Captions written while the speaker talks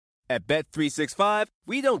At Bet365,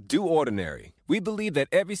 we don't do ordinary. We believe that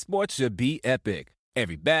every sport should be epic.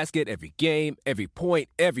 Every basket, every game, every point,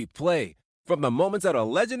 every play. From the moments that are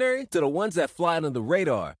legendary to the ones that fly under the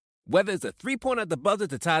radar. Whether it's a three-pointer at the buzzer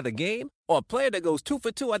to tie the game or a player that goes 2 for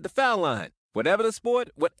 2 at the foul line. Whatever the sport,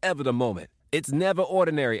 whatever the moment. It's never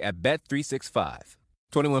ordinary at Bet365.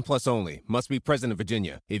 21 plus only. Must be present in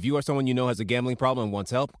Virginia. If you or someone you know has a gambling problem and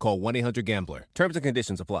wants help, call 1-800-GAMBLER. Terms and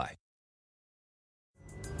conditions apply.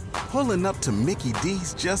 Pulling up to Mickey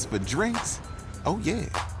D's just for drinks? Oh yeah,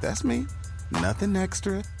 that's me. Nothing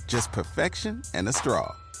extra, just perfection and a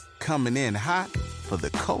straw. Coming in hot for the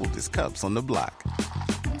coldest cups on the block.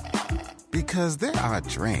 Because there are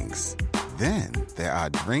drinks. Then there are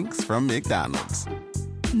drinks from McDonald's.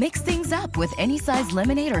 Mix things up with any size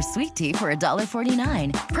lemonade or sweet tea for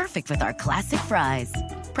 $1.49. Perfect with our classic fries.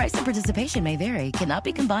 Price and participation may vary. Cannot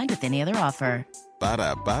be combined with any other offer.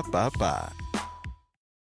 Ba-da-ba-ba-ba.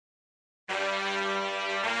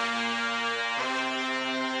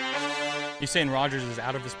 You saying Rodgers is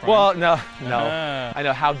out of his prime? Well, no. I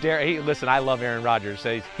know, how dare he. Listen, I love Aaron Rodgers.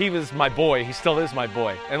 He was my boy. He still is my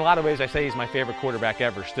boy. In a lot of ways, I say he's my favorite quarterback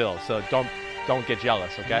ever still. So don't get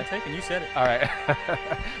jealous, okay? I'm taking, you said it. All right.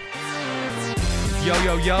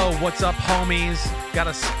 Yo, what's up, homies? Got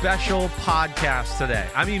a special podcast today.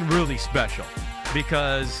 I mean, really special.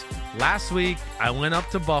 Because last week, I went up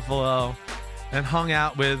to Buffalo and hung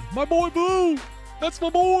out with my boy Blue. That's my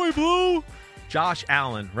boy, Blue. Josh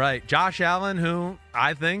Allen, right? Josh Allen, who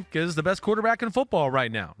I think is the best quarterback in football right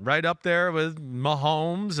now. Right up there with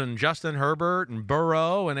Mahomes and Justin Herbert and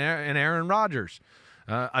Burrow and Aaron Rodgers.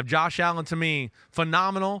 Josh Allen, to me,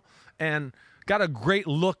 phenomenal and got a great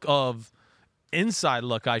look inside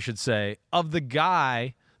look, I should say, of the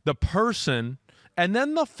guy, the person, and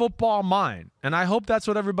then the football mind. And I hope that's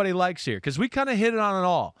what everybody likes here, because we kind of hit it on it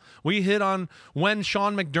all. We hit on when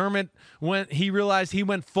Sean McDermott, when he realized he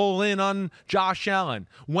went full in on Josh Allen.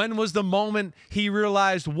 When was the moment he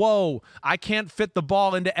realized, whoa, I can't fit the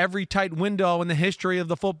ball into every tight window in the history of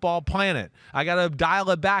the football planet. I got to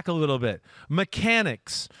dial it back a little bit.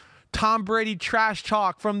 Mechanics. Tom Brady trash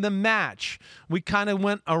talk from the match. We kind of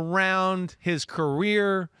went around his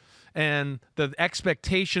career and the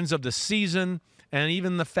expectations of the season. And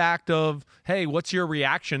even the fact of, hey, what's your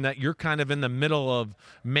reaction that you're kind of in the middle of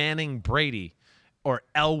Manning, Brady, or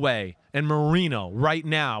Elway and Marino right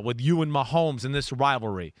now with you and Mahomes in this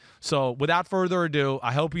rivalry? So without further ado,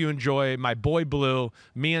 I hope you enjoy my boy Blue,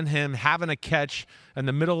 me and him having a catch in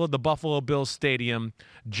the middle of the Buffalo Bills Stadium.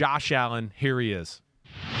 Josh Allen, here he is.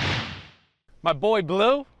 My boy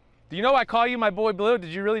Blue? Do you know I call you my boy Blue?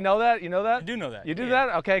 Did you really know that? You know that? I do know that. You do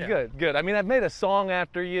that? Okay, yeah. Good. I mean, I've made a song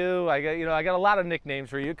after you. I got a lot of nicknames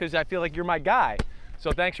for you because I feel like you're my guy.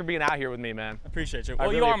 So thanks for being out here with me, man. I appreciate you.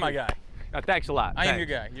 Well, you are my guy. Thanks a lot. I am your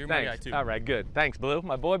guy. You're my guy too. All right, good. Thanks, Blue.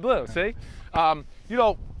 My boy Blue. See?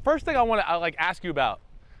 First thing I want to ask you about,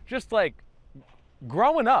 just like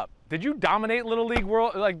growing up, did you dominate Little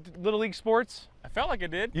League sports? I felt like I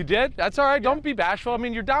did. You did? That's all right. Yeah. Don't be bashful. I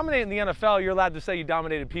mean, you're dominating the NFL. You're allowed to say you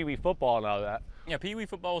dominated Pee Wee football and all that. Yeah, Pee Wee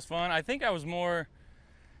football was fun. I think I was more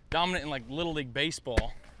dominant in like Little League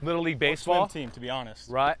baseball. Little League baseball? Swim team, to be honest.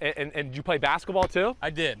 Right. And did you play basketball too? I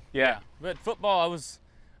did. Yeah. But football, I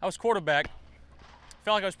was quarterback.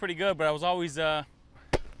 Felt like I was pretty good, but I was always,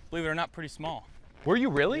 believe it or not, pretty small. Were you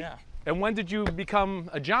really? Yeah. And when did you become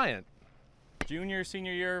a giant? Junior,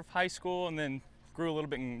 senior year of high school, and then grew a little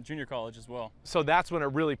bit in junior college as well. So that's when it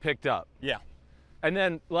really picked up. Yeah. And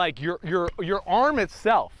then like your arm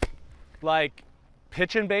itself, like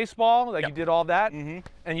pitching baseball, like Yep. you did all that, Mm-hmm.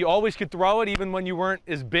 and you always could throw it even when you weren't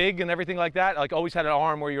as big and everything like that. Like always had an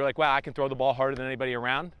arm where you're like, wow, I can throw the ball harder than anybody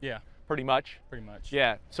around. Yeah. Pretty much. Pretty much.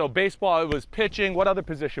 Yeah. So baseball, it was pitching. What other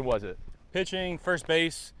position was it? Pitching, first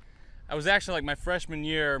base. I was actually like my freshman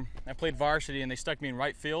year, I played varsity and they stuck me in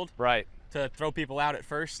right field. Right. To throw people out at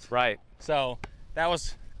first. Right. So that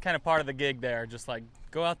was kind of part of the gig there. Just like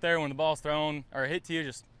go out there when the ball's thrown or hit to you,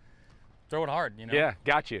 just throw it hard, you know? Yeah,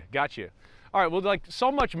 got you. All right, well, like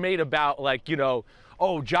so much made about like,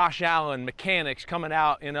 Josh Allen, mechanics coming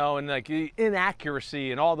out, and like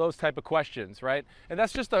inaccuracy and all those type of questions, right? And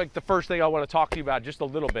that's just like the first thing I want to talk to you about just a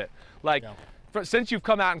little bit. Like, since you've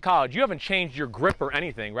come out in college, you haven't changed your grip or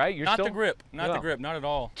anything, right? Not the grip, not at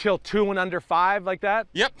all. Till 2 and under 5 like that?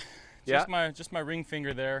 Yep. Yeah. Just my ring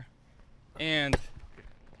finger there. And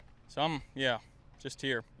so I'm, just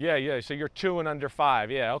here. Yeah. So you're 2 and under 5.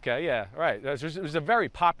 Yeah. Okay. Yeah. Right. There's a very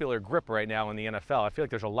popular grip right now in the NFL. I feel like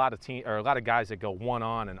there's a lot of guys that go 1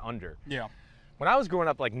 on and under. Yeah. When I was growing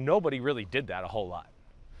up, like nobody really did that a whole lot.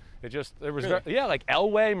 There was really? like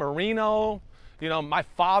Elway, Marino, you know, my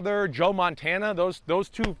father, Joe Montana, those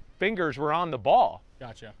two fingers were on the ball.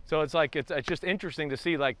 Gotcha. So it's like it's just interesting to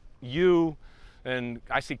see like you, and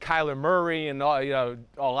I see Kyler Murray and all, you know,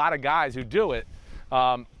 a lot of guys who do it.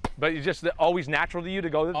 But it's just always natural to you to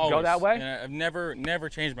go that way. And I've never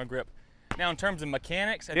changed my grip. Now in terms of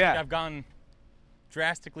mechanics, I Yeah. think I've gone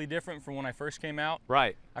drastically different from when I first came out.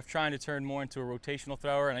 Right. I've tried to turn more into a rotational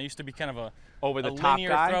thrower, and I used to be kind of a Over-the-top linear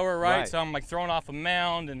guy? thrower, right? Right. So I'm like throwing off a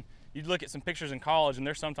mound, and you'd look at some pictures in college, and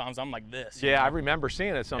there's sometimes I'm like this. you Yeah, know? I remember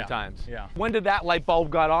seeing it sometimes. yeah. When did that light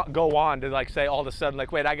bulb go on to like say all of a sudden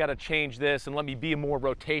like, wait, I got to change this and let me be more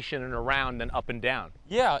rotation and around than up and down?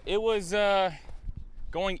 Yeah, it was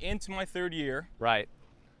going into my third year. Right.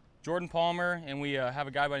 Jordan Palmer, and we have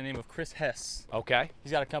a guy by the name of Chris Hess. Okay.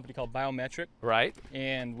 He's got a company called Biometric, Right.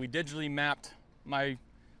 and we digitally mapped my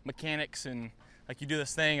mechanics, and like you do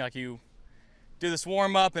this thing, like you do this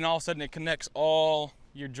warm up, and all of a sudden it connects all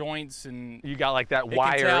your joints, and You got like that it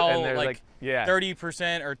wire can tell and there's like yeah.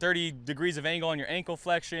 30% or 30 degrees of angle on your ankle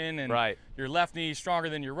flexion, and Right. your left knee is stronger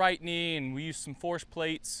than your right knee, and we used some force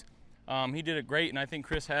plates. He did it great, and I think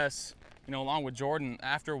Chris Hess, you know, along with Jordan,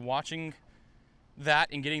 after watching that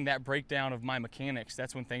and getting that breakdown of my mechanics,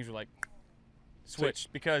 that's when things were like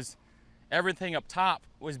switched, because everything up top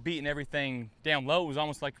was beating everything down low. It was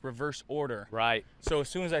almost like reverse order. Right. So as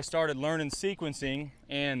soon as I started learning sequencing,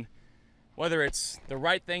 and whether it's the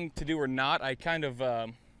right thing to do or not, I kind of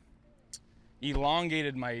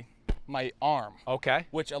elongated my arm, Okay.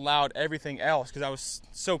 which allowed everything else, because I was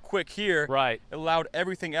so quick here, Right. it allowed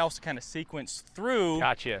everything else to kind of sequence through,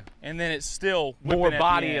 Gotcha. and then it's still More whipping at the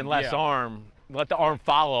body end. and less Yeah. arm. Let the arm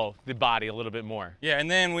follow the body a little bit more. Yeah, and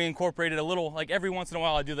then we incorporated a little, like every once in a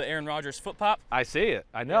while I do the Aaron Rodgers foot pop. I see it.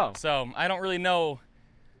 I know. So I don't really know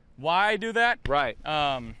why I do that. Right.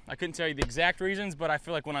 I couldn't tell you the exact reasons, but I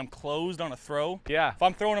feel like when I'm closed on a throw, Yeah. if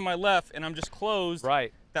I'm throwing to my left and I'm just closed,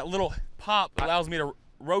 Right. that little pop allows me to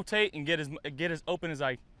rotate and get as open as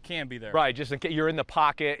I can be there. Right, just in case you're in the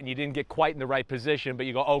pocket and you didn't get quite in the right position, but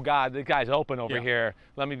you go, oh God, the guy's open over Yeah. here.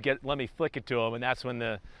 Let me flick it to him, and that's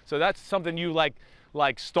when so that's something you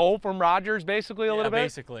like stole from Rodgers basically a Yeah, little bit.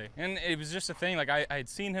 basically. And it was just a thing. Like I had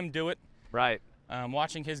seen him do it, Right.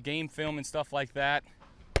 watching his game film and stuff like that,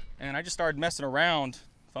 and I just started messing around.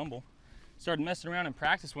 Started messing around in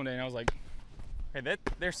practice one day, and I was like, hey,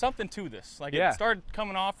 there's something to this. Like Yeah. it started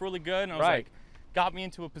coming off really good, and I was Right. like, got me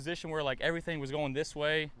into a position where like everything was going this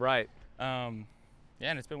way. Right. Yeah,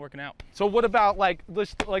 and it's been working out. So what about like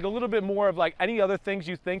a little bit more of like any other things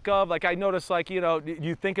you think of? Like I noticed like, you know,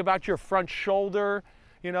 you think about your front shoulder,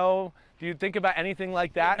 you know, do you think about anything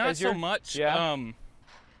like that? Not as so you're- much. Yeah.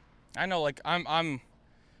 I know like I'm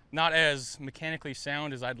not as mechanically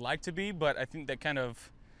sound as I'd like to be, but I think that kind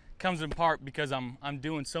of comes in part because I'm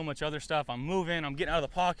doing so much other stuff. I'm moving, I'm getting out of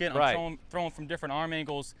the pocket, Right. I'm throwing from different arm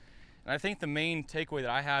angles. And I think the main takeaway that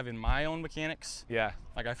I have in my own mechanics, Yeah.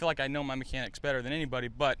 like I feel like I know my mechanics better than anybody,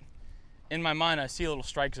 but in my mind I see a little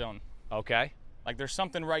strike zone. Okay. Like there's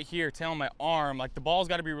something right here telling my arm, like the ball's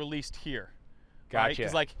got to be released here. Gotcha.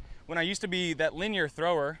 Because like when I used to be that linear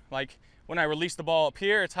thrower, like when I released the ball up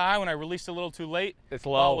here, it's high. When I released it a little too late, It's the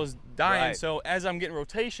low. ball was dying. Right. So as I'm getting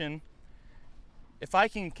rotation, if I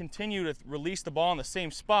can continue to release the ball in the same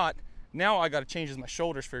spot, now I got to change my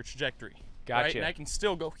shoulders for trajectory. Right? Gotcha. And I can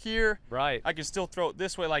still go here. Right. I can still throw it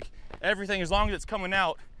this way. Like everything, as long as it's coming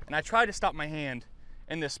out, and I try to stop my hand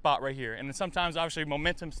in this spot right here. And then sometimes, obviously,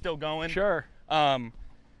 momentum's still going. Sure.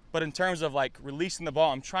 But in terms of like releasing the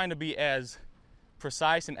ball, I'm trying to be as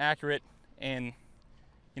precise and accurate and,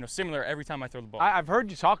 you know, similar every time I throw the ball. I've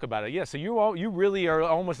heard you talk about it. Yeah. So you really are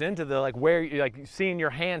almost into the like where you like seeing your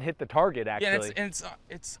hand hit the target actually. Yeah, and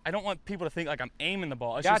it's I don't want people to think like I'm aiming the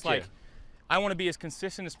ball. It's Gotcha. just like I want to be as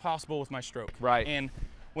consistent as possible with my stroke. Right. And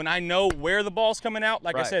when I know where the ball's coming out,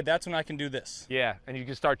 like I Right. said, that's when I can do this. Yeah, and you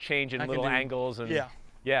can start changing I can little do- angles and Yeah.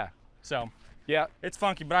 Yeah. So Yeah. it's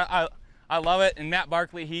funky, but I love it. And Matt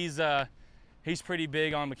Barkley, he's pretty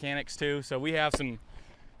big on mechanics too. So we have some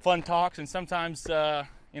fun talks, and sometimes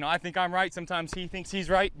you know, I think I'm right. Sometimes he thinks he's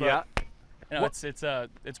right. But, Yeah. You know,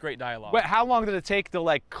 it's great dialogue. Wait, how long did it take to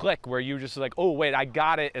like click where you just like, oh wait, I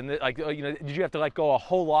got it, and like you know, did you have to like go a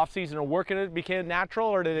whole off season of work and it became natural,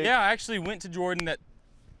 or did it? Yeah, I actually went to Jordan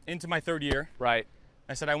into my third year. Right.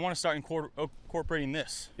 I said I want to start incorporating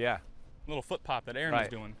this Yeah. little foot pop that Aaron was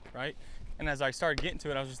Right. doing, right? And as I started getting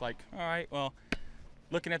to it, I was just like, all right, well,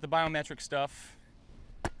 looking at the biometric stuff,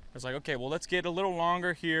 I was like, okay, well, let's get a little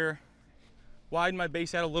longer here, widen my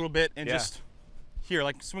base out a little bit, and Yeah. just here,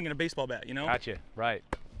 like swinging a baseball bat, you know? Gotcha. Right.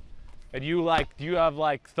 And do you have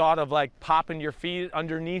like thought of like popping your feet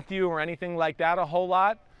underneath you or anything like that a whole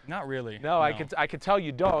lot? Not really. No, I could tell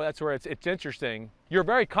you don't. That's where it's interesting. You're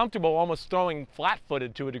very comfortable almost throwing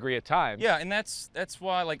flat-footed to a degree at times. Yeah, and that's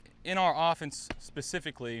why, like, in our offense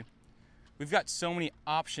specifically, we've got so many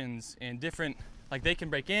options and different, like, they can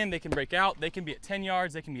break in, they can break out, they can be at 10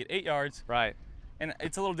 yards, they can be at 8 yards. Right. And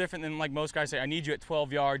it's a little different than, like, most guys say, I need you at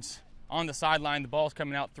 12 yards on the sideline, the ball's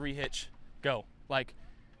coming out, 3 hitch, go. Like,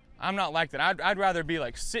 I'm not like that. I'd rather be,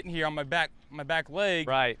 like, sitting here on my back leg.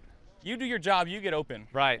 Right. You do your job, you get open.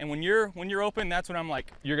 Right. And when you're open, that's when I'm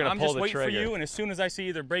like, you're gonna I'm pull just the waiting trigger. for you, and as soon as I see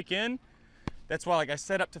either break in, that's why, like, I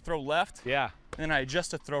set up to throw left. Yeah. And then I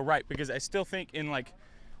adjust to throw right, because I still think in, like,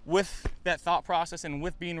 with that thought process and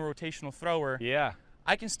with being a rotational thrower, Yeah.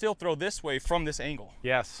 I can still throw this way from this angle.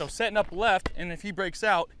 Yes. So setting up left, and if he breaks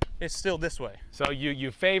out, it's still this way. So you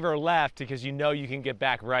favor left because you know you can get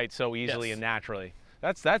back right so easily Yes. and naturally.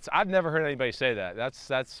 That's I've never heard anybody say that.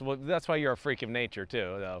 That's why you're a freak of nature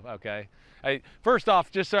too, though. Okay. First off,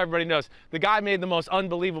 just so everybody knows, the guy made the most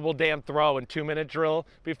unbelievable damn throw in 2-minute drill.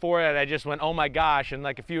 Before it, I just went, oh my gosh, and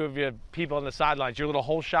like a few of you people on the sidelines, your little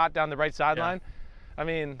hole shot down the right sideline. Yeah. I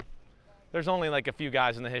mean, there's only like a few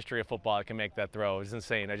guys in the history of football that can make that throw. It was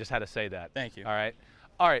insane. I just had to say that. Thank you. All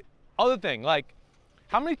right. Other thing, like,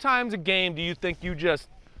 how many times a game do you think you just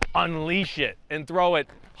unleash it and throw it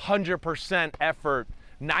 100% effort,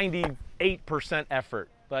 98% effort?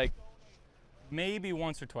 Like, maybe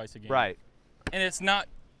once or twice a game. right. And it's not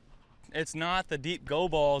the deep go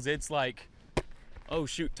balls. It's like, oh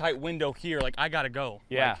shoot, tight window here. Like, I gotta go.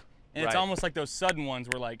 Yeah. Like, and it's almost like those sudden ones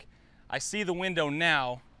where, like, I see the window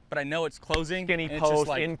now, but I know it's closing. Skinny and it's post, just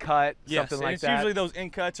like, in cut, yes, something and like it's that. usually those in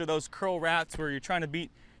cuts or those curl rats where you're trying to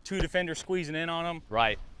beat 2 defenders squeezing in on them.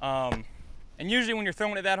 Right. And usually when you're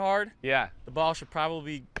throwing it that hard, Yeah. the ball should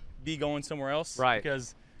probably be going somewhere else. Right.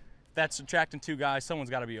 Because that's subtracting 2 guys. Someone's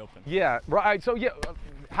got to be open. Yeah. Right. So yeah,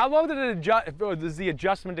 how long did it does the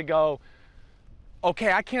adjustment to go?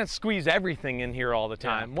 Okay, I can't squeeze everything in here all the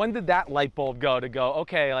time. Yeah. When did that light bulb go to go?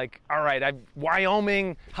 Okay, like, all right,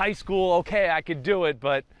 Wyoming high school. Okay, I could do it,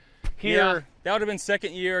 but here. Yeah, that would have been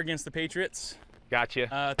second year against the Patriots.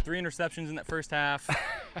 Gotcha. 3 interceptions in that first half.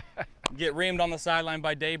 Get reamed on the sideline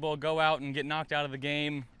by Daboll, go out and get knocked out of the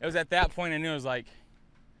game. It was at that point I knew, it was like,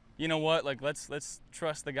 you know what? Like, let's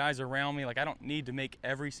trust the guys around me. Like, I don't need to make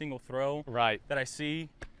every single throw Right. that I see,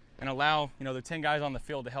 and allow, you know, the 10 guys on the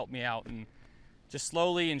field to help me out. And just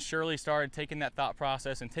slowly and surely started taking that thought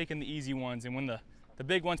process and taking the easy ones. And when the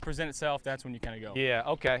big ones present itself, that's when you kind of go. Yeah.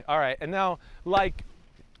 Okay. All right. And now, like,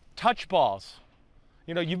 touch balls.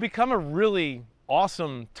 You know, you become a really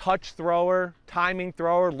awesome touch thrower, timing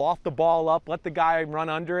thrower, loft the ball up, let the guy run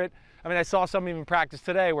under it. I mean, I saw some even practice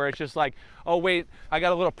today where it's just like, oh, wait, I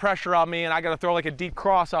got a little pressure on me and I got to throw like a deep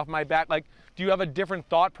cross off my back. Like, do you have a different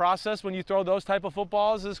thought process when you throw those type of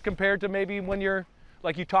footballs as compared to maybe when you're,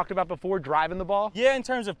 like you talked about before, driving the ball? Yeah, in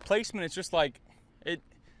terms of placement, it's just like,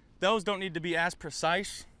 those don't need to be as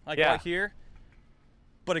precise, like right here.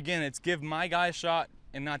 But again, it's give my guy a shot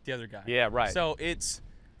and not the other guy. Yeah, right. So it's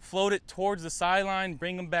float it towards the sideline,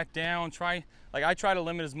 bring them back down, I try to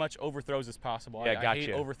limit as much overthrows as possible. Yeah, I hate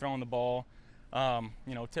overthrowing the ball.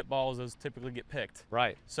 You know, tip balls, those typically get picked.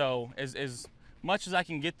 Right. So as much as I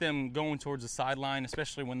can get them going towards the sideline,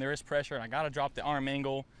 especially when there is pressure and I got to drop the arm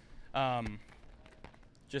angle,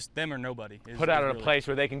 just them or nobody. Put out in a place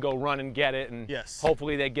where they can go run and get it, and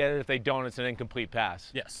hopefully they get it. If they don't, it's an incomplete pass.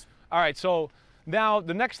 Yes. All right, so now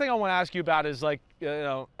the next thing I want to ask you about is, like, you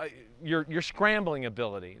know, your scrambling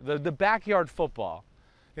ability, the backyard football.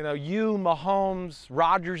 You know, you, Mahomes,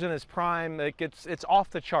 Rodgers in his prime, like, it's off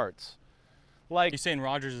the charts. Like, you saying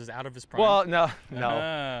Rodgers is out of his prime? Well, no,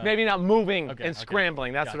 maybe not moving and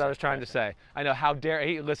scrambling. That's what I was trying to say. I know, how dare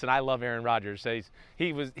he? Listen, I love Aaron Rodgers.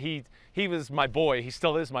 He was my boy. He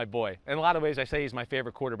still is my boy. In a lot of ways, I say he's my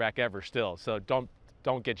favorite quarterback ever still. So don't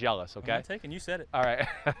get jealous, okay? I'm not taking. You said it. All right.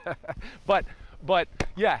 but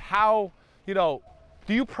yeah, how, you know,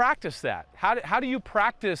 do you practice that? How do you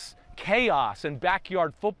practice chaos and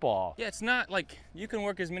backyard football? Yeah, it's not like you can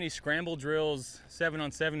work as many scramble drills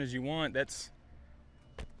 7-on-7 as you want.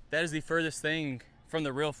 That is the furthest thing from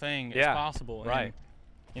the real thing as possible. Right. And,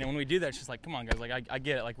 you know, when we do that, it's just like, come on, guys. Like, I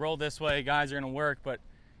get it. Like, roll this way. Guys are going to work. But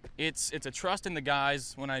it's a trust in the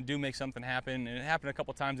guys when I do make something happen. And it happened a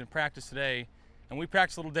couple times in practice today. And we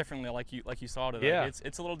practice a little differently, like you saw today. Yeah.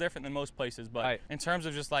 It's a little different than most places. But in terms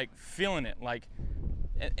of just, like, feeling it, like,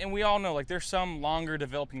 and we all know, like, there's some longer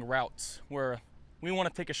developing routes where we want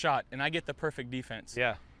to take a shot, and I get the perfect defense.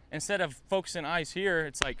 Yeah. Instead of focusing eyes here,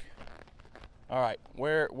 it's like, all right,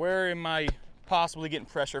 where am I possibly getting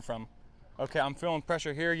pressure from? Okay, I'm feeling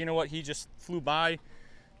pressure here. You know what? He just flew by.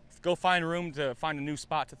 go find room to find a new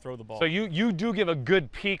spot to throw the ball. So you do give a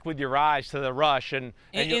good peek with your eyes to the rush and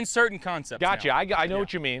in certain concepts. Gotcha. Now. I know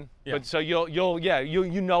what you mean. Yeah. But so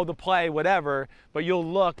you know the play, whatever. But you'll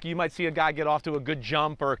look. You might see a guy get off to a good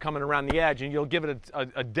jump or coming around the edge, and you'll give it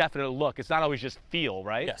a definite look. It's not always just feel,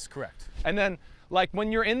 right? Yes, correct. And then, like,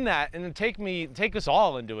 when you're in that, and then take us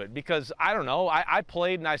all into it, because I don't know. I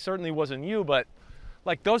played, and I certainly wasn't you, but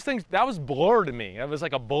like those things, that was blur to me. It was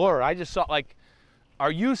like a blur. I just saw, like, are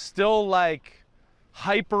you still like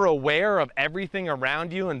hyper aware of everything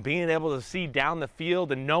around you and being able to see down the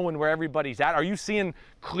field and knowing where everybody's at? Are you seeing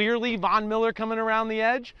clearly Von Miller coming around the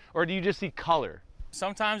edge, or do you just see color?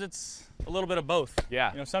 Sometimes it's a little bit of both.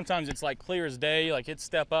 Yeah. You know, sometimes it's like clear as day, like it's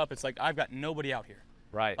step up. It's like I've got nobody out here.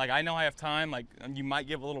 Right. Like I know I have time. Like you might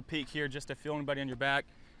give a little peek here just to feel anybody on your back.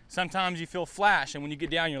 Sometimes you feel flash, and when you get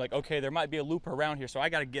down, you're like, okay, there might be a looper around here, so I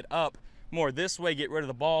got to get up more this way, get rid of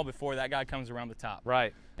the ball before that guy comes around the top.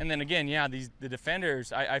 Right. And then again, yeah, the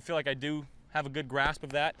defenders, I feel like I do have a good grasp of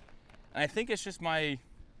that. And I think it's just my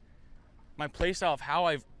play style of how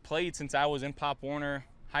I've played since I was in Pop Warner,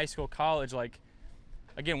 high school, college. Like,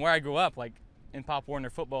 again, where I grew up, like in Pop Warner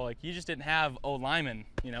football, like you just didn't have linemen,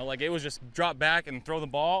 you know, like it was just drop back and throw the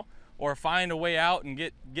ball, or find a way out and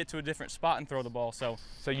get to a different spot and throw the ball. So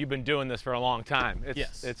you've been doing this for a long time.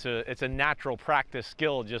 Yes. It's a natural practice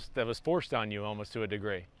skill just that was forced on you almost to a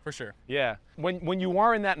degree. For sure. Yeah. When you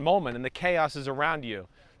are in that moment and the chaos is around you,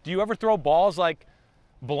 do you ever throw balls like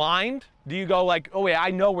blind? Do you go like, oh wait, I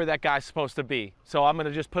know where that guy's supposed to be, so I'm gonna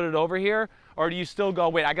just put it over here? Or do you still go,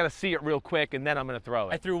 wait, I gotta see it real quick and then I'm gonna throw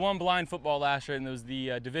it? I threw one blind football last year, and it was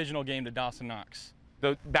the divisional game to Dawson Knox.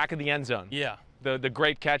 The back of the end zone. Yeah. The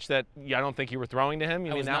great catch that I don't think you were throwing to him.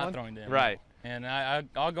 You I mean was that not one? throwing to him. Right. No. And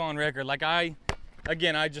I'll go on record. Like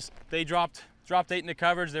they dropped 8 into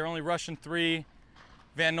coverage. They're only rushing 3.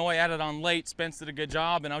 Van Noy added on late. Spence did a good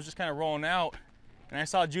job, and I was just kind of rolling out. And I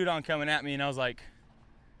saw Judon coming at me, and I was like,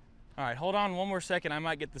 all right, hold on one more second. I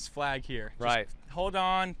might get this flag here. Right. Just hold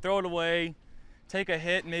on, throw it away, take a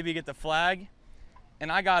hit, and maybe get the flag.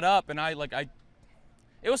 And I got up, and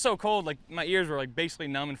it was so cold, like my ears were like basically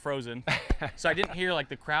numb and frozen. So I didn't hear like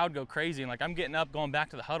the crowd go crazy. And like I'm getting up, going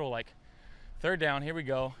back to the huddle, like 3rd down, here we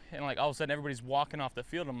go. And like all of a sudden everybody's walking off the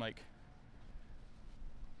field. I'm like,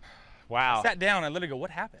 wow. I sat down, I literally go,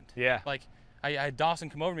 what happened? Yeah. Like I had Dawson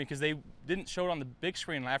come over to me because they didn't show it on the big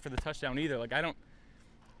screen after the touchdown either. Like I don't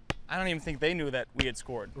even think they knew that we had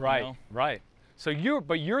scored. Right, you know? right. So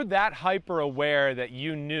you're that hyper aware that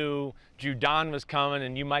you knew Judon was coming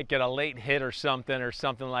and you might get a late hit or something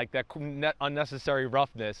like that, unnecessary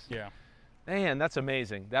roughness. Yeah. Man, that's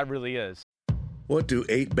amazing. That really is. What do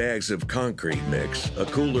 8 bags of concrete mix, a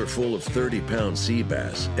cooler full of 30-pound sea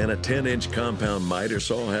bass, and a 10-inch compound miter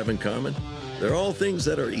saw have in common? They're all things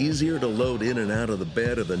that are easier to load in and out of the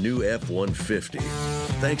bed of the new F-150.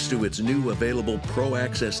 Thanks to its new available Pro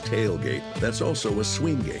Access tailgate that's also a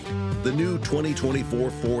swing gate. The new 2024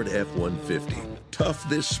 Ford F-150. Tough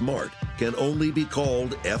this smart can only be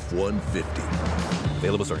called F-150.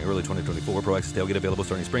 Available starting early 2024. Pro Access tailgate available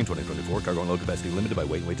starting spring 2024. Cargo and load capacity limited by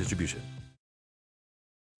weight and weight distribution.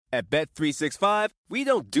 At Bet365, we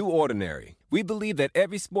don't do ordinary. We believe that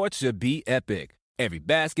every sport should be epic. Every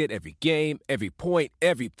basket, every game, every point,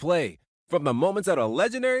 every play. From the moments that are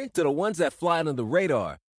legendary to the ones that fly under the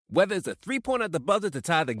radar. Whether it's a 3-pointer at the buzzer to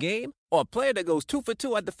tie the game or a player that goes 2 for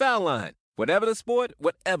 2 at the foul line. Whatever the sport,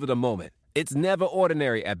 whatever the moment. It's never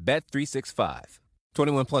ordinary at Bet365.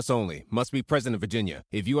 21 plus only. Must be present in Virginia.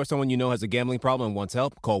 If you or someone you know has a gambling problem and wants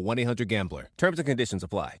help, call 1-800-GAMBLER. Terms and conditions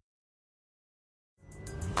apply.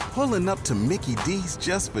 Pulling up to Mickey D's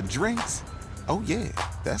just for drinks? Oh yeah,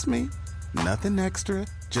 that's me. Nothing extra,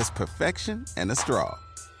 just perfection and a straw.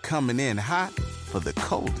 Coming in hot for the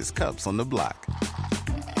coldest cups on the block.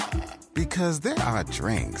 Because there are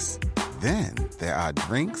drinks. Then there are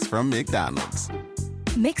drinks from McDonald's.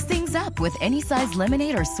 Mix things up with any size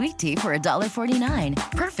lemonade or sweet tea for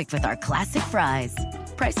 $1.49. Perfect with our classic fries.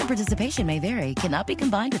 Price and participation may vary. Cannot be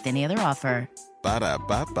combined with any other offer.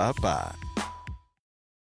 Ba-da-ba-ba-ba.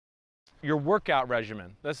 Your workout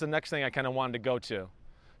regimen. That's the next thing I kind of wanted to go to.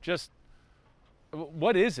 Just,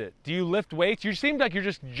 what is it? Do you lift weights? You seem like you're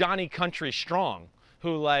just Johnny Country Strong,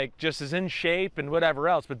 who like just is in shape and whatever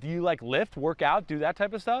else. But do you like lift, work out, do that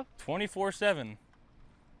type of stuff? 24/7.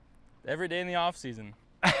 Every day in the off season.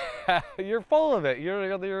 You're full of it.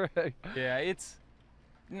 You're Yeah, it's.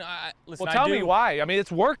 No, listen. Well, tell me why. I mean,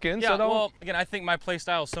 it's working. Yeah. So don't. Well, again, I think my play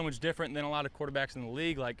style is so much different than a lot of quarterbacks in the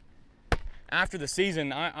league. Like after the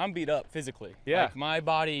season, I'm beat up physically. Yeah. Like my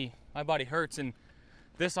body hurts, and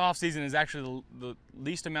this off season is actually the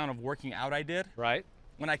least amount of working out I did. Right.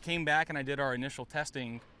 When I came back and I did our initial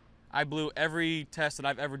testing, I blew every test that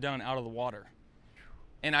I've ever done out of the water.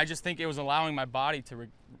 And I just think it was allowing my body to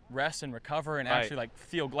rest and recover and actually like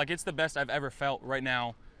feel like it's the best I've ever felt right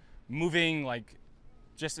now. Moving, like,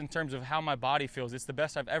 just in terms of how my body feels, it's the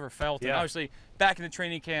best I've ever felt. And obviously, back in the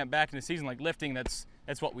training camp, back in the season, like lifting, that's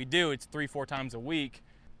what we do. It's 3-4 times a week.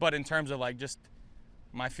 But in terms of like just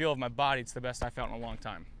my feel of my body, it's the best I've felt in a long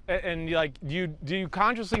time. And like, do you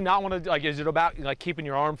consciously not want to, like, is it about like keeping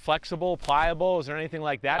your arm flexible, pliable? Is there anything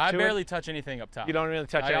like that? I barely touch anything up top. You don't really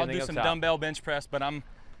touch anything up top. I'll do some dumbbell bench press, but I'm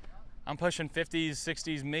pushing 50s,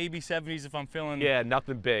 60s, maybe 70s if I'm feeling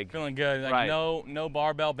nothing big, feeling good. Like no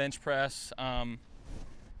barbell bench press.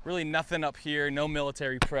 Really nothing up here. No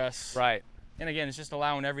military press. Right. And again, it's just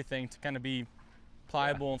allowing everything to kind of be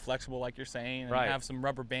pliable and flexible, like you're saying, and have some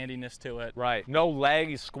rubber bandiness to it. Right. No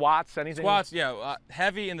legs, squats, anything? Squats,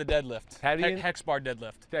 heavy in the deadlift. Heavy? Hex bar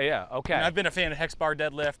deadlift. Yeah, okay. And I've been a fan of hex bar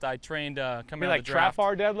deadlift. I trained coming out of the trap draft.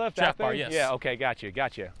 bar deadlift? Trap bar, yes. Yeah, okay, got you.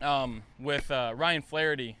 With Ryan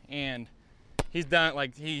Flaherty, and he's done,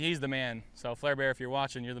 like, he's the man. So Flair Bear, if you're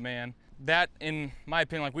watching, you're the man. That, in my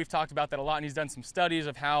opinion, like, we've talked about that a lot, and he's done some studies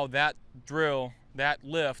of how that drill, that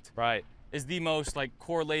lift, is the most, like,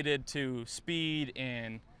 correlated to speed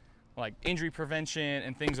and like injury prevention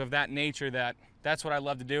and things of that nature. That's what I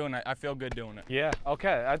love to do, and I feel good doing it. Yeah,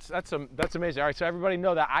 okay, that's amazing. All right, so everybody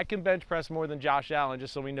know that I can bench press more than Josh Allen,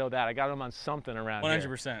 just so we know that. I got him on something around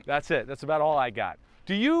 100%. Here. That's it. That's about all I got.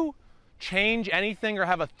 Do you change anything or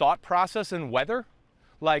have a thought process in weather?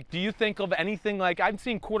 Like, do you think of anything? Like, I've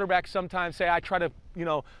seen quarterbacks sometimes say, I try to,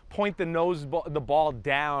 point the ball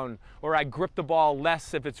down, or I grip the ball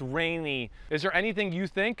less if it's rainy. Is there anything you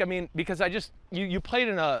think? I mean, because you played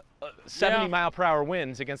in a 70-mile-per-hour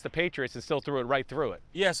winds against the Patriots and still threw it right through it.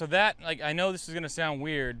 Yeah, so that, like, I know this is going to sound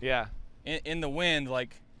weird. Yeah. In the wind,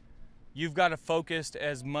 like, you've got to focus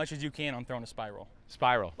as much as you can on throwing a spiral.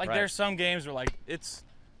 Like, there's some games where, like, the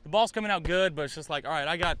ball's coming out good, but it's just like, all right,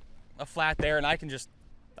 I got a flat there, and I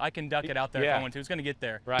can duck it out there if I want to. It's going to get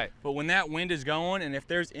there. Right. But when that wind is going, and if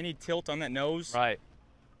there's any tilt on that nose, like,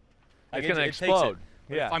 it's going to explode.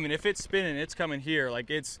 Yeah. If it's spinning, it's coming here. Like,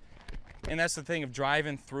 and that's the thing of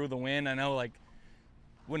driving through the wind. I know, like,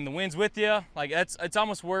 when the wind's with you, like, it's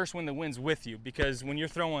almost worse when the wind's with you, because when you're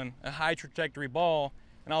throwing a high trajectory ball,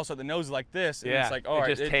 and also the nose is like this, and it's like, all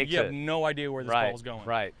right, you have no idea where this ball's going.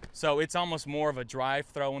 Right. So it's almost more of a drive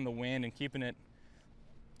throw in the wind and keeping it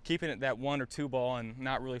that 1 or 2 ball and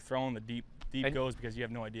not really throwing the deep goes, because you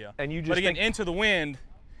have no idea. But again, into the wind,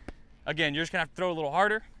 again, you're just gonna have to throw a little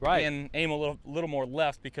harder and aim a little more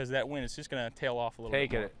left, because that wind is just gonna tail off a little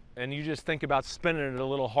bit more. And you just think about spinning it a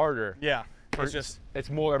little harder. Yeah. It's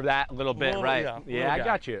more of that little bit, right? Yeah, I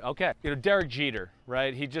got you. Okay. Derek Jeter,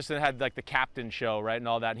 right? He just had like the captain show, right, and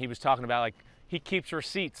all that. And he was talking about, like, he keeps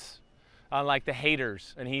receipts on, like, the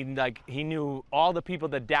haters, and he knew all the people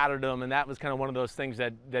that doubted him, and that was kind of one of those things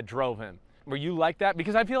that drove him. Were you like that?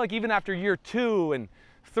 Because I feel like even after year 2 and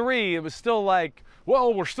 3, it was still like,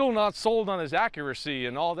 well, we're still not sold on his accuracy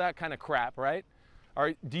and all that kind of crap, right?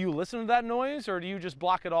 Do you listen to that noise, or do you just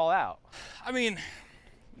block it all out? I mean,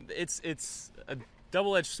 it's a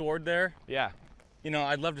double-edged sword there. Yeah.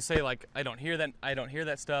 I'd love to say, like, I don't hear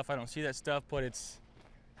that stuff, I don't see that stuff, but it's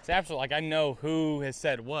absolutely, like, I know who has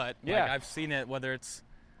said what. Yeah. Like, I've seen it, whether it's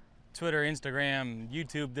Twitter, Instagram,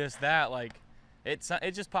 YouTube, this, that, like, it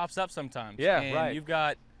just pops up sometimes. Yeah, and right. You've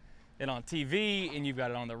got it on TV, and you've got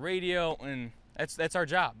it on the radio, and that's our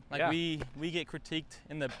job. Like, we get critiqued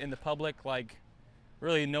in the public like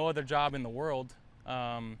really no other job in the world.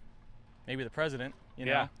 Maybe the president, you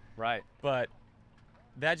know? Yeah, right. But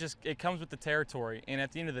it comes with the territory, and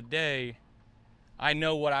at the end of the day, I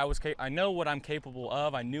know what I'm capable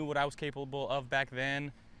of. I knew what I was capable of back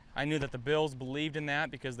then. I knew that the Bills believed in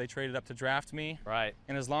that because they traded up to draft me. Right.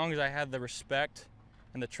 And as long as I had the respect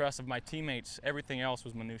and the trust of my teammates, everything else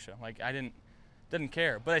was minutia. Like, I didn't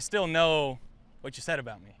care. But I still know what you said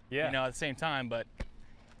about me. Yeah. At the same time, but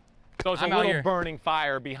so it's I'm a little here. burning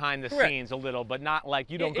fire behind the scenes a little, but not like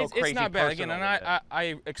you don't go crazy. It's not bad. personal Again, and with it.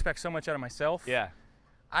 I expect so much out of myself. Yeah.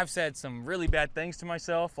 I've said some really bad things to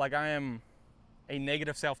myself. Like, I am a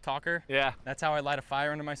negative self-talker. Yeah. That's how I light a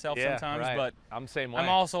fire under myself sometimes. Right. But I'm the same way. I'm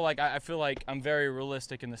also like, I feel like I'm very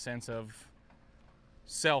realistic in the sense of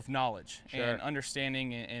self-knowledge and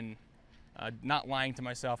understanding and not lying to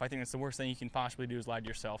myself. I think that's the worst thing you can possibly do is lie to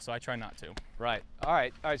yourself. So I try not to. Right. All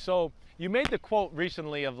right. So you made the quote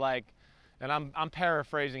recently of like, and I'm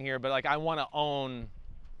paraphrasing here, but like, I want to own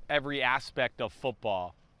every aspect of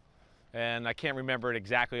football. And I can't remember it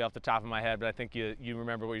exactly off the top of my head, but I think you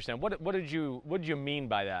remember what you're saying. What did you mean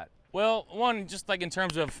by that? Well, one, just like in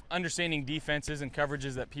terms of understanding defenses and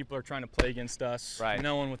coverages that people are trying to play against us, right.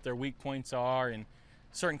 Knowing what their weak points are and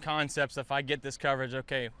certain concepts. If I get this coverage,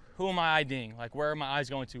 okay, who am I IDing? Like, where are my eyes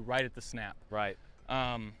going to right at the snap? Right.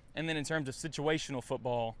 And then in terms of situational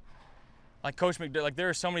football, like Coach McDermott, like there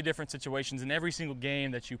are so many different situations in every single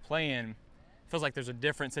game that you play in. It feels like there's a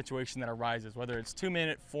different situation that arises, whether it's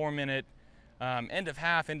 2-minute, 4-minute, end of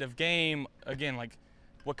half, end of game. Again, like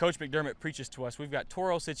what Coach McDermott preaches to us. We've got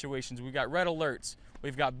Toro situations, we've got red alerts,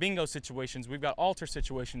 we've got bingo situations, we've got alter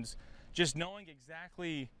situations. Just knowing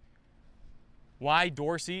exactly why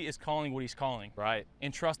Dorsey is calling what he's calling. Right.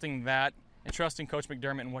 And trusting that, and trusting Coach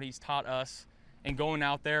McDermott and what he's taught us, and going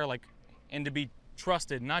out there and to be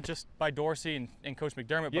trusted, not just by Dorsey and Coach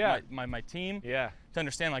McDermott, but my team. Yeah. To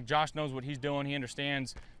understand, like, Josh knows what he's doing. He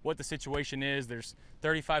understands what the situation is. There's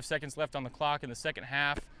 35 seconds left on the clock in the second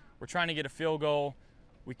half. We're trying to get a field goal.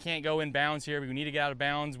 We can't go in bounds here. We need to get out of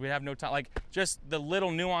bounds. We have no time. Like, just the little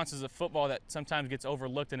nuances of football that sometimes gets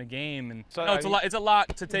overlooked in a game. And so, it's a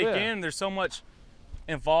lot to take in. There's so much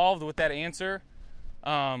involved with that answer.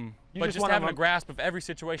 But just having a grasp of every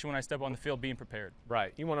situation when I step on the field, being prepared.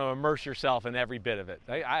 Right. You want to immerse yourself in every bit of it.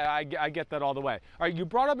 I get that all the way. All right, you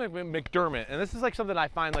brought up McDermott, and this is like something I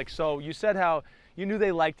find like, so you said how you knew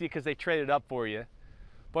they liked you because they traded up for you,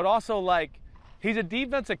 but also like he's a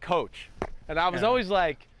defensive coach. And I was always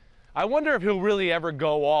like, I wonder if he'll really ever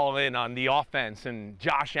go all in on the offense and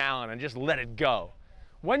Josh Allen and just let it go.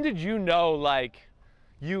 When did you know, like,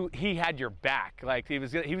 he had your back? Like, he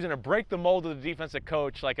was going to break the mold of the defensive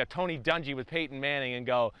coach like a Tony Dungy with Peyton Manning and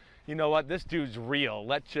go, you know what, this dude's real.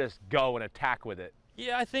 Let's just go and attack with it.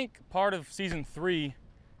 Yeah, I think part of season 3,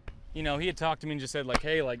 he had talked to me and just said, like,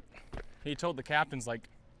 hey, like, he told the captains, like,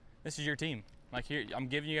 this is your team. Like, here, I'm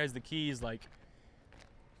giving you guys the keys. Like,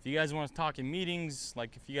 if you guys want to talk in meetings,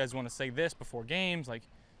 like, if you guys want to say this before games, like,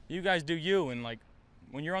 you guys do you. And, like,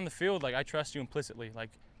 when you're on the field, like, I trust you implicitly. Like,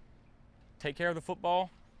 take care of the football,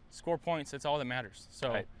 score points, that's all that matters. So,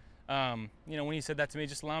 right. When he said that to me,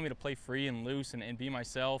 just allow me to play free and loose and be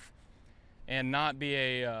myself and not be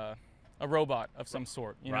a robot of some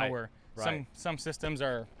sort, where some systems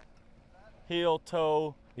are heel,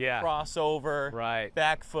 toe, crossover,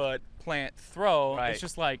 back foot, plant, throw. Right. It's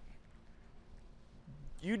just like,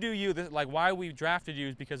 you do you. Like, why we drafted you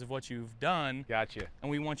is because of what you've done. Gotcha.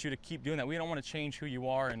 And we want you to keep doing that. We don't want to change who you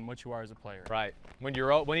are and what you are as a player. Right. When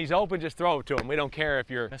he's open, just throw it to him. We don't care if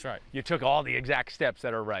That's right. You took all the exact steps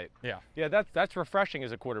that are right. Yeah. Yeah, that's refreshing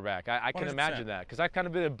as a quarterback. I can imagine that because I've kind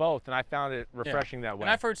of been in both, and I found it refreshing that way.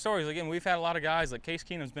 And I've heard stories. Again, we've had a lot of guys, like Case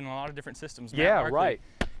Keenum's been in a lot of different systems. Yeah, Matt Barkley, right.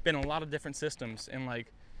 Been in a lot of different systems. And,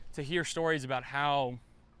 like, to hear stories about how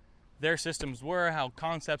their systems were, how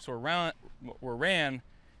concepts were ran,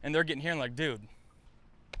 and they're getting here and like, dude,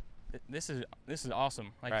 this is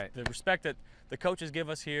awesome. Like, the respect that the coaches give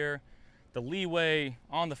us here, the leeway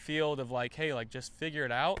on the field of like, hey, like, just figure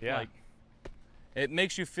it out. Yeah. Like, it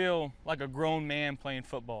makes you feel like a grown man playing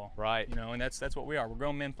football. Right. And that's what we are. We're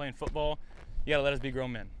grown men playing football. You gotta let us be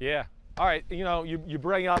grown men. Yeah. All right. You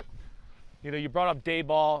bring up, you brought up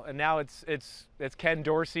Daboll, and now it's Ken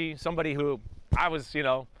Dorsey, somebody who I was,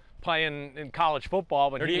 playing in college football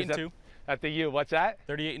when he was at the U. What's that?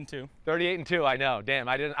 38-2. 38-2. I know. Damn.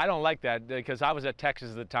 I don't like that because I was at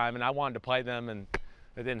Texas at the time and I wanted to play them and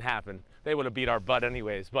it didn't happen. They would have beat our butt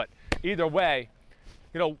anyways. But either way,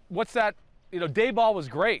 what's that? Daboll was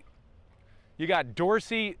great. You got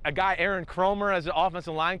Dorsey, a guy, Aaron Kromer, as an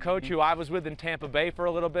offensive line coach who I was with in Tampa Bay for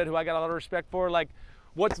a little bit, who I got a lot of respect for. Like,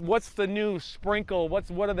 what's the new sprinkle?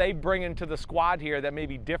 What are they bringing to the squad here that may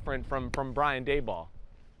be different from Brian Daboll?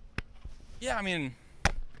 Yeah, I mean,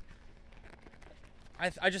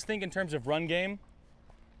 I just think in terms of run game,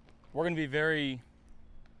 we're going to be very,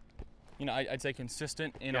 I'd say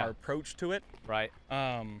consistent in our approach to it. Right.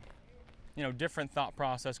 Different thought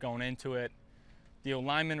process going into it. The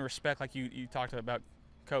lineman respect, like you talked about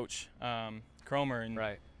Coach Kromer,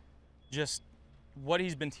 and just what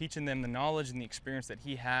he's been teaching them, the knowledge and the experience that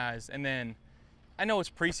he has. And then I know it's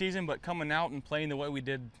preseason, but coming out and playing the way we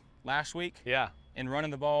did last week and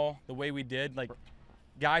running the ball the way we did, like,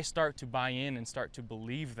 guys start to buy in and start to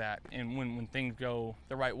believe that, and when things go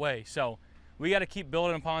the right way. So we got to keep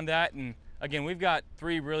building upon that. And again, we've got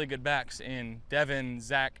 3 really good backs in Devin,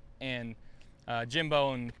 Zach, and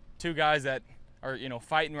Jimbo, and 2 guys that are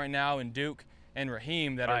fighting right now, in Duke and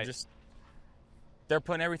Raheem, that are just, they're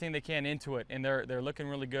putting everything they can into it, and they're looking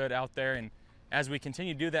really good out there. And as we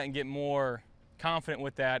continue to do that and get more confident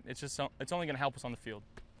with that, it's only going to help us on the field.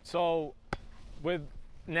 So with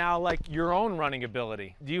now, like, your own running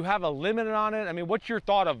ability, do you have a limit on it? I mean, what's your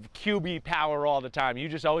thought of QB power all the time? You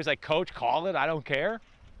just always like, coach, call it, I don't care?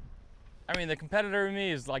 I mean, the competitor in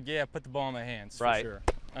me is like, yeah, put the ball in my hands, for Right. sure.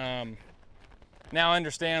 Now I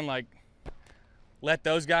understand, like, let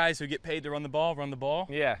those guys who get paid to run the ball.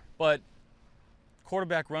 Yeah. But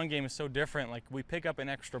quarterback run game is so different. Like, we pick up an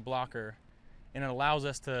extra blocker, and it allows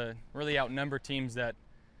us to really outnumber teams that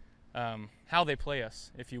how they play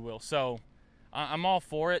us, if you will. So I'm all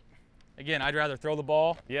for it. Again, I'd rather throw the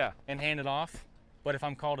ball and hand it off. But if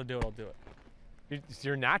I'm called to do it, I'll do it.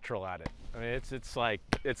 You're natural at it. I mean, it's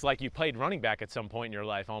like you played running back at some point in your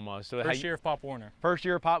life almost. So First year of Pop Warner. First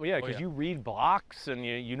year of Pop, yeah, because yeah. you read blocks and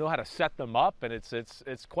you know how to set them up, and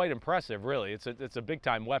it's quite impressive, really. It's a big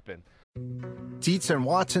time weapon. Dietz and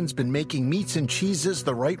Watson's been making meats and cheeses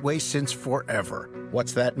the right way since forever.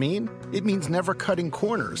 What's that mean? It means never cutting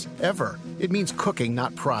corners, ever. It means cooking,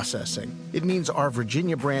 not processing. It means our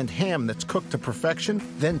Virginia brand ham that's cooked to perfection,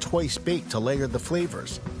 then twice baked to layer the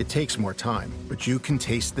flavors. It takes more time, but you can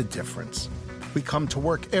taste the difference. We come to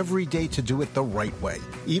work every day to do it the right way,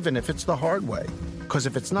 even if it's the hard way. Because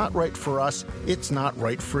if it's not right for us, it's not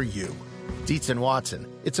right for you. Dietz and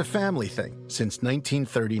Watson, it's a family thing since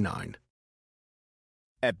 1939.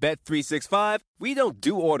 At Bet365, we don't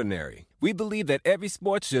do ordinary. We believe that every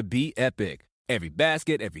sport should be epic. Every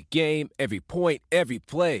basket, every game, every point, every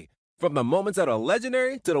play. From the moments that are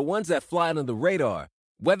legendary to the ones that fly under the radar.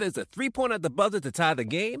 Whether it's a three-pointer at the buzzer to tie the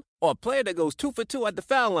game or a player that goes 2 for 2 at the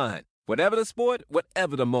foul line. Whatever the sport,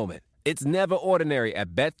 whatever the moment. It's never ordinary at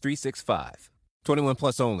Bet365. 21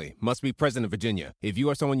 plus only. Must be present in Virginia. If you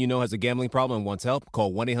or someone you know has a gambling problem and wants help,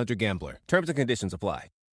 call 1-800-GAMBLER. Terms and conditions apply.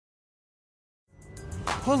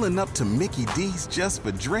 Pulling up to Mickey D's just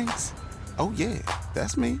for drinks? Oh yeah,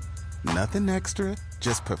 that's me. Nothing extra,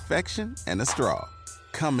 just perfection and a straw.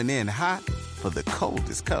 Coming in hot for the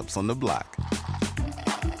coldest cups on the block.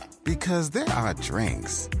 Because there are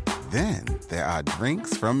drinks. Then there are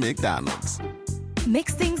drinks from McDonald's.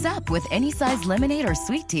 Mix things up with any size lemonade or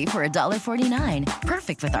sweet tea for $1.49.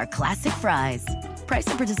 Perfect with our classic fries. Price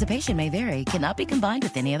and participation may vary. Cannot be combined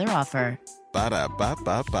with any other offer.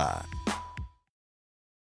 Ba-da-ba-ba-ba.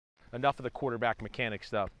 Enough of the quarterback mechanic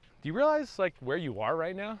stuff. Do you realize like where you are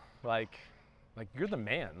right now? Like you're the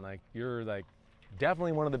man. Like you're like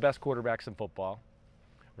definitely one of the best quarterbacks in football,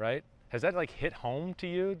 right? Has that like hit home to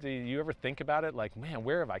you? Do you ever think about it? Like, man,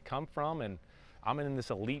 where have I come from? And I'm in this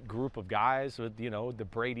elite group of guys with, you know, the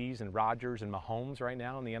Bradys and Rodgers and Mahomes right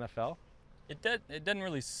now in the NFL. It doesn't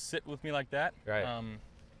really sit with me like that. Right.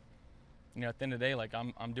 You know, at the end of the day, like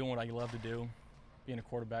I'm doing what I love to do, being a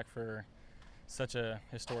quarterback for such a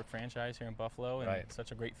historic franchise here in Buffalo and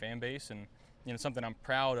such a great fan base. And you know, something I'm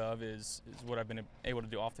proud of is what I've been able to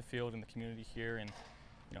do off the field in the community here, and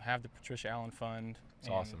you know, have the Patricia Allen Fund. It's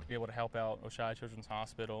awesome. To be able to help out Oshai Children's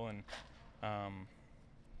Hospital, and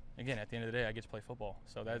again, at the end of the day, I get to play football.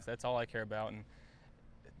 So that's all I care about. And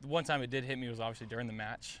the one time it did hit me was obviously during the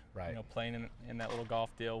match. Right. You know, playing in that little golf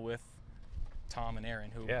deal with Tom and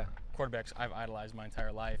Aaron, who quarterbacks I've idolized my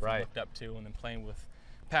entire life and looked up to, and then playing with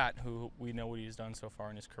Pat, who we know what he's done so far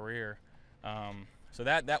in his career. So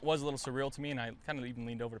that was a little surreal to me, and I kind of even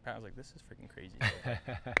leaned over to Pat. I was like, "This is freaking crazy."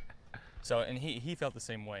 So, and he felt the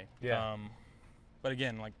same way. Yeah. But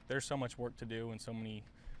again, like there's so much work to do and so many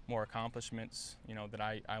more accomplishments, you know, that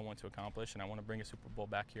I want to accomplish, and I want to bring a Super Bowl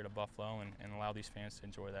back here to Buffalo and allow these fans to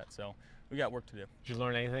enjoy that. So we got work to do. Did you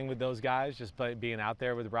learn anything with those guys, just by being out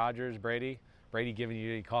there with Rodgers, Brady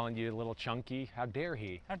calling you a little chunky? How dare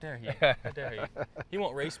he? How dare he? How dare he? He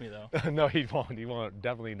won't race me though. No, he won't. He won't.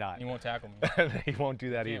 Definitely not. He won't tackle me. He won't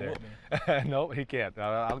do that He either. can't whoop No, he can't.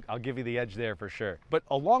 I'll give you the edge there for sure. But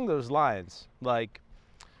along those lines, like,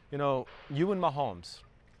 you know, you and Mahomes,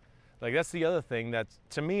 like that's the other thing that,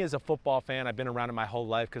 to me as a football fan, I've been around it my whole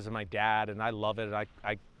life because of my dad, and I love it. And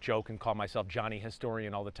I joke and call myself Johnny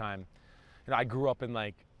Historian all the time. You know, I grew up in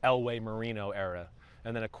like Elway Marino era,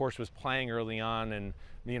 and then of course was playing early on in,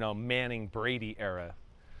 you know, Manning Brady era.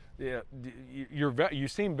 You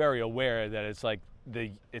seem very aware that it's like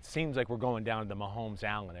it seems like we're going down to the Mahomes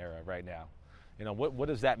Allen era right now. You know, what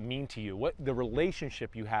does that mean to you? What the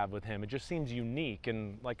relationship you have with him? It just seems unique,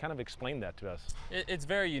 and like kind of explain that to us. It's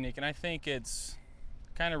very unique, and I think it's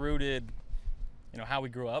kind of rooted, you know, how we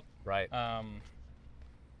grew up. Right.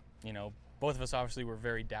 You know, both of us obviously were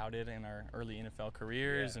very doubted in our early NFL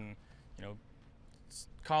careers, and you know,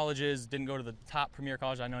 colleges didn't go to the top premier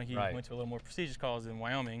college. I know he went to a little more prestigious college in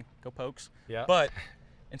Wyoming. Go Pokes. Yeah. But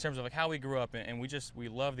in terms of like how we grew up, and we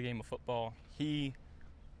love the game of football. He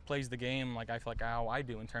plays the game like I feel like how I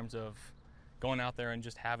do, in terms of going out there and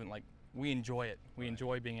just having, like, we enjoy it. We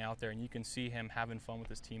enjoy being out there, and you can see him having fun with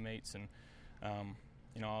his teammates. And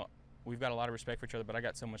you know, we've got a lot of respect for each other, but I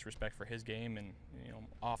got so much respect for his game and, you know,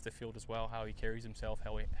 off the field as well, how he carries himself,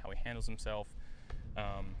 how he handles himself.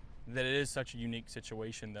 That it is such a unique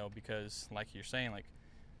situation, though, because like you're saying, like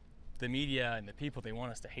the media and the people, they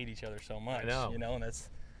want us to hate each other so much. I know. You know, and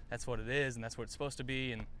that's what it is, and that's what it's supposed to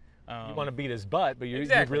be. And you want to beat his butt, but you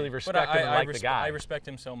really respect but him and like the guy. I respect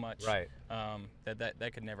him so much. Right.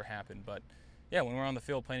 That could never happen. But yeah, when we're on the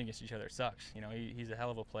field playing against each other, it sucks. You know, he's a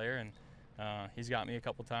hell of a player, and he's got me a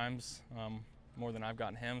couple times, more than I've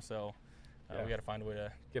gotten him. So we got to find a way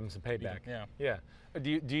to give him some payback. Yeah.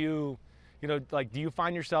 Do you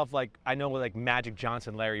find yourself like, I know like Magic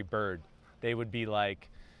Johnson, Larry Bird, they would be like,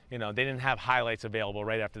 you know, they didn't have highlights available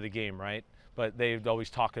right after the game, right? But they'd always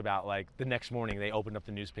talk about like the next morning they opened up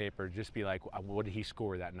the newspaper, just be like, what did he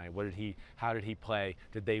score that night? How did he play?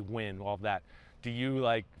 Did they win? All of that. Do you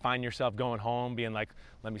like find yourself going home being like,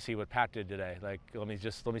 let me see what Pat did today? Like, let me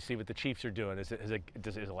see what the Chiefs are doing. Is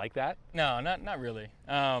it like that? No, not really.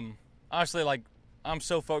 Honestly, like I'm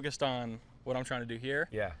so focused on what I'm trying to do here.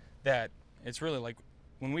 Yeah. That it's really like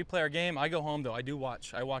when we play our game, I go home though. I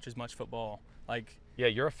watch as much football. Like. Yeah,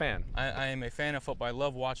 you're a fan. I am a fan of football. I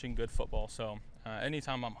love watching good football. So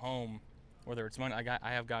anytime I'm home, whether it's Monday,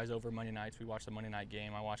 I have guys over Monday nights. We watch the Monday night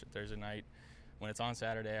game. I watch it Thursday night. When it's on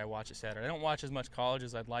Saturday, I watch it Saturday. I don't watch as much college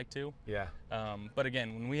as I'd like to. Yeah. But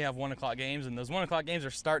again, when we have 1 o'clock games, and those 1 o'clock games are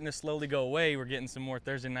starting to slowly go away, we're getting some more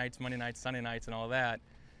Thursday nights, Monday nights, Sunday nights, and all that.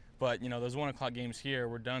 But you know, those 1 o'clock games here,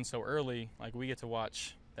 we're done so early. Like we get to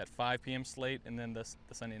watch that 5 p.m. slate, and then the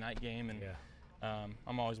Sunday night game, and. Yeah.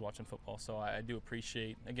 I'm always watching football, so I do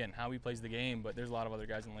appreciate, again, how he plays the game, but there's a lot of other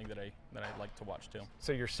guys in the league that I like to watch too.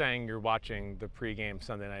 So you're saying you're watching the pregame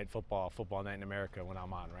Sunday night football night in America when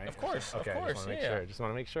I'm on, right? Of course, okay, of course, Just want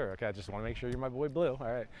to make sure. Okay, I just want to make sure you're my boy Blue.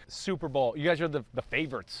 All right. Super Bowl. You guys are the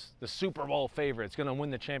favorites, the Super Bowl favorites, going to win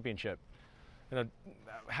the championship. You know,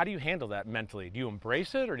 how do you handle that mentally? Do you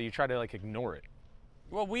embrace it, or do you try to like ignore it?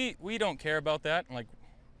 Well, we don't care about that. Like,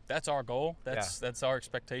 that's our goal. That's our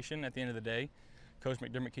expectation at the end of the day. Coach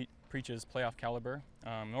McDermott preaches playoff caliber.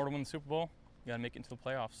 In order to win the Super Bowl, you got to make it into the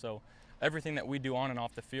playoffs. So everything that we do on and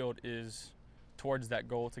off the field is towards that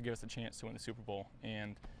goal to give us a chance to win the Super Bowl.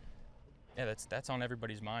 And yeah, that's on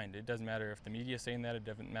everybody's mind. It doesn't matter if the media is saying that. It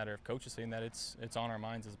doesn't matter if coach is saying that. It's on our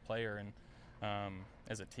minds as a player and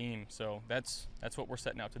as a team. So that's what we're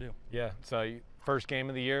setting out to do. Yeah. So first game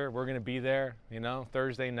of the year, we're going to be there. You know,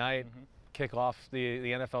 Thursday night, kick off the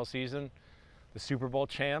NFL season, the Super Bowl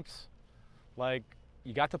champs. Like,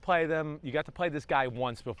 you got to play them. You got to play this guy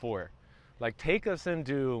once before. Like, take us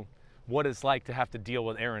into what it's like to have to deal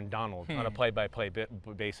with Aaron Donald on a play-by-play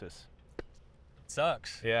basis. It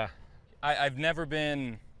sucks. Yeah. I've never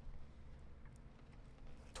been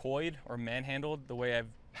toyed or manhandled the way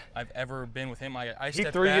I've ever been with him. He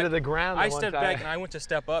threw you to the ground. I stepped back and I went to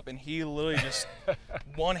step up, and he literally just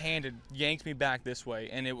one-handed yanked me back this way,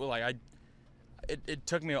 and it was like it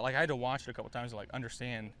took me like I had to watch it a couple times to like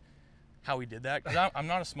understand how he did that, because I'm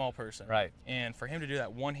not a small person. Right. And for him to do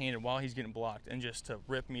that one-handed while he's getting blocked and just to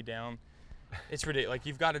rip me down, it's ridiculous. Like,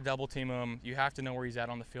 you've got to double team him. You have to know where he's at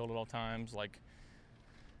on the field at all times. Like,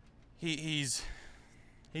 he's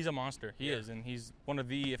a monster. He is, and he's one of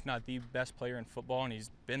the, if not the best player in football, and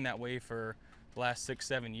he's been that way for the last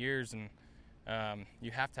 6-7 years. And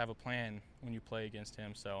you have to have a plan when you play against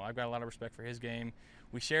him. So I've got a lot of respect for his game.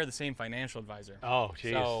 We share the same financial advisor. Oh,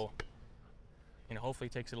 jeez. So, you know, hopefully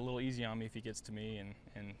he takes it a little easy on me if he gets to me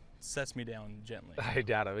and sets me down gently. I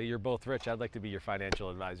doubt it. You're both rich. I'd like to be your financial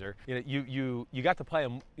advisor. You know, you got to play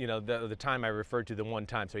him, you know, the time I referred to, the one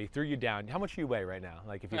time. So he threw you down. How much do you weigh right now?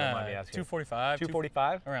 Like, if you don't mind me asking. 245.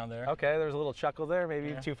 245? Around there. Okay, there's a little chuckle there. Maybe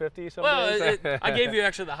 250 something. Well, I gave you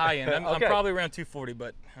actually the high end. I'm Okay. probably around 240,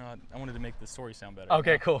 but I wanted to make the story sound better.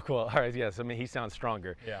 Okay, cool. All right, yes. I mean, he sounds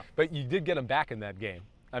stronger. Yeah. But you did get him back in that game.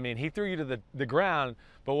 I mean, he threw you to the ground,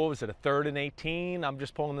 but what was it, a 3rd and 18? I'm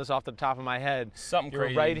just pulling this off the top of my head. Something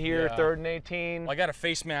crazy. You're right here, yeah. 3rd and 18. Well, I got a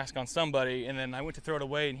face mask on somebody, and then I went to throw it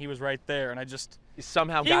away, and he was right there, and I just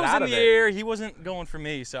somehow got out of it. He was in the air. He wasn't going for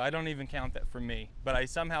me, so I don't even count that for me. But I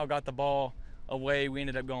somehow got the ball away. We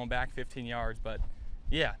ended up going back 15 yards. But,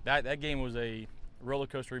 yeah, that game was a roller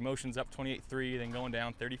coaster emotions, up 28-3, then going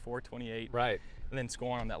down 34-28. Right. And then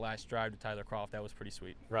scoring on that last drive to Tyler Croft. That was pretty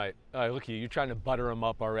sweet. Right. Look at you. You're trying to butter him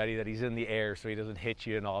up already, that he's in the air so he doesn't hit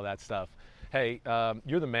you and all that stuff. Hey,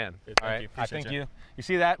 you're the man. Good, all right. you. I think you. You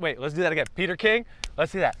see that? Wait, let's do that again. Peter King.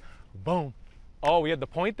 Let's see that. Boom. Oh, we had the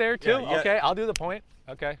point there too? Yeah, okay, I'll do the point.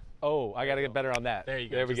 Okay. Oh, I got to get better on that. There you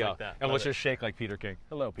go. There we just go. Like that. And Love let's it. just shake like Peter King.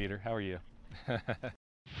 Hello, Peter. How are you?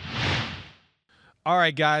 All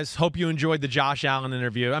right, guys. Hope you enjoyed the Josh Allen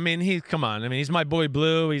interview. I mean, he's my boy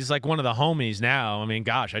Blue. He's like one of the homies now. I mean,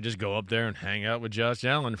 gosh, I just go up there and hang out with Josh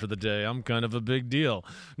Allen for the day. I'm kind of a big deal.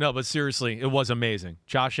 No, but seriously, it was amazing.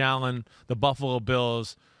 Josh Allen, the Buffalo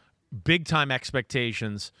Bills, big-time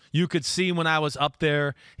expectations. You could see when I was up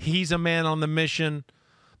there, he's a man on the mission.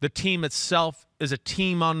 The team itself is a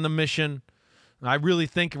team on the mission. I really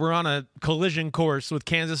think we're on a collision course with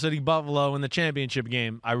Kansas City Buffalo in the championship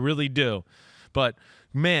game. I really do. But,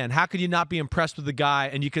 man, how could you not be impressed with the guy?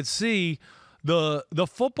 And you could see the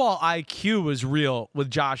football IQ is real with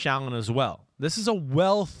Josh Allen as well. This is a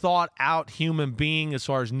well-thought-out human being as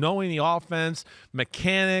far as knowing the offense,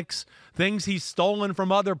 mechanics, things he's stolen from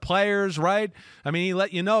other players, right? I mean, he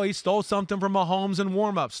let you know he stole something from Mahomes in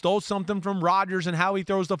warm-up, stole something from Rodgers and how he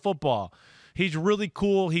throws the football. He's really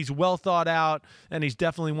cool. He's well thought out, and he's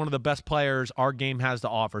definitely one of the best players our game has to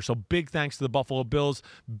offer. So big thanks to the Buffalo Bills.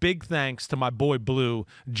 Big thanks to my boy Blue,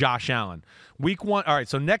 Josh Allen. Week 1. All right,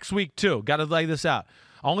 so next week, too. Got to lay this out.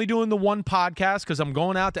 Only doing the one podcast because I'm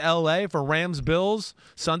going out to L.A. for Rams-Bills,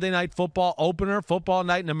 Sunday Night Football opener, Football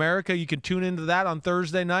Night in America. You can tune into that on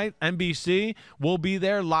Thursday night, NBC. We'll be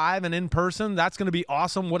there live and in person. That's going to be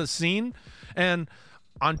awesome. What a scene. And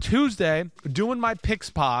on Tuesday, doing my Picks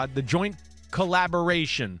Pod, the joint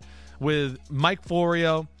collaboration with Mike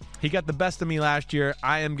Florio. He got the best of me last year.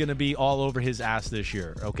 I am going to be all over his ass this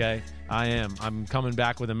year, okay? I am. I'm coming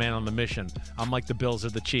back with a man on the mission. I'm like the Bills or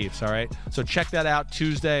the Chiefs, all right? So check that out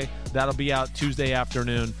Tuesday. That'll be out Tuesday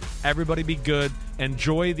afternoon. Everybody be good.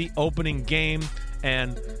 Enjoy the opening game.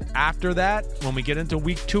 And after that, when we get into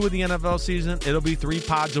week 2 of the NFL season, it'll be 3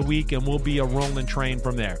 pods a week, and we'll be a rolling train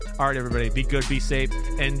from there. All right, everybody, be good, be safe.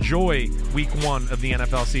 Enjoy week 1 of the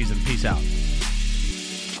NFL season. Peace out.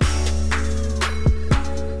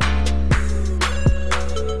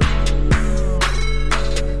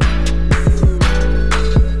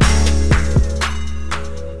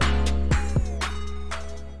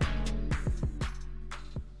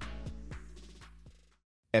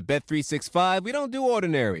 At Bet365, we don't do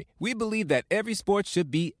ordinary. We believe that every sport should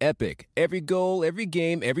be epic. Every goal, every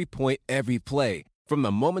game, every point, every play. From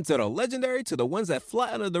the moments that are legendary to the ones that fly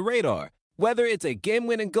under the radar. Whether it's a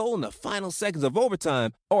game-winning goal in the final seconds of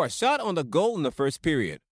overtime or a shot on the goal in the first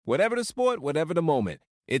period. Whatever the sport, whatever the moment.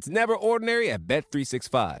 It's never ordinary at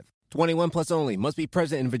Bet365. 21 plus only. Must be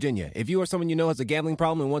present in Virginia. If you or someone you know has a gambling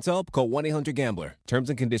problem and wants help, call 1-800-GAMBLER. Terms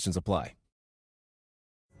and conditions apply.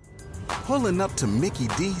 Pulling up to Mickey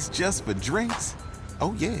D's just for drinks?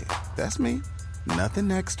 Oh yeah, that's me.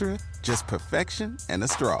 Nothing extra, just perfection and a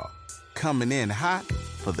straw. Coming in hot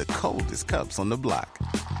for the coldest cups on the block.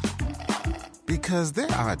 Because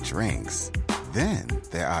there are drinks. Then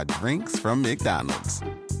there are drinks from McDonald's.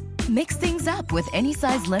 Mix things up with any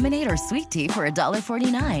size lemonade or sweet tea for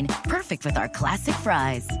 $1.49. Perfect with our classic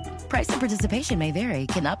fries. Price and participation may vary.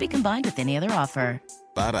 Cannot be combined with any other offer.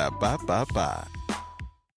 Ba-da-ba-ba-ba.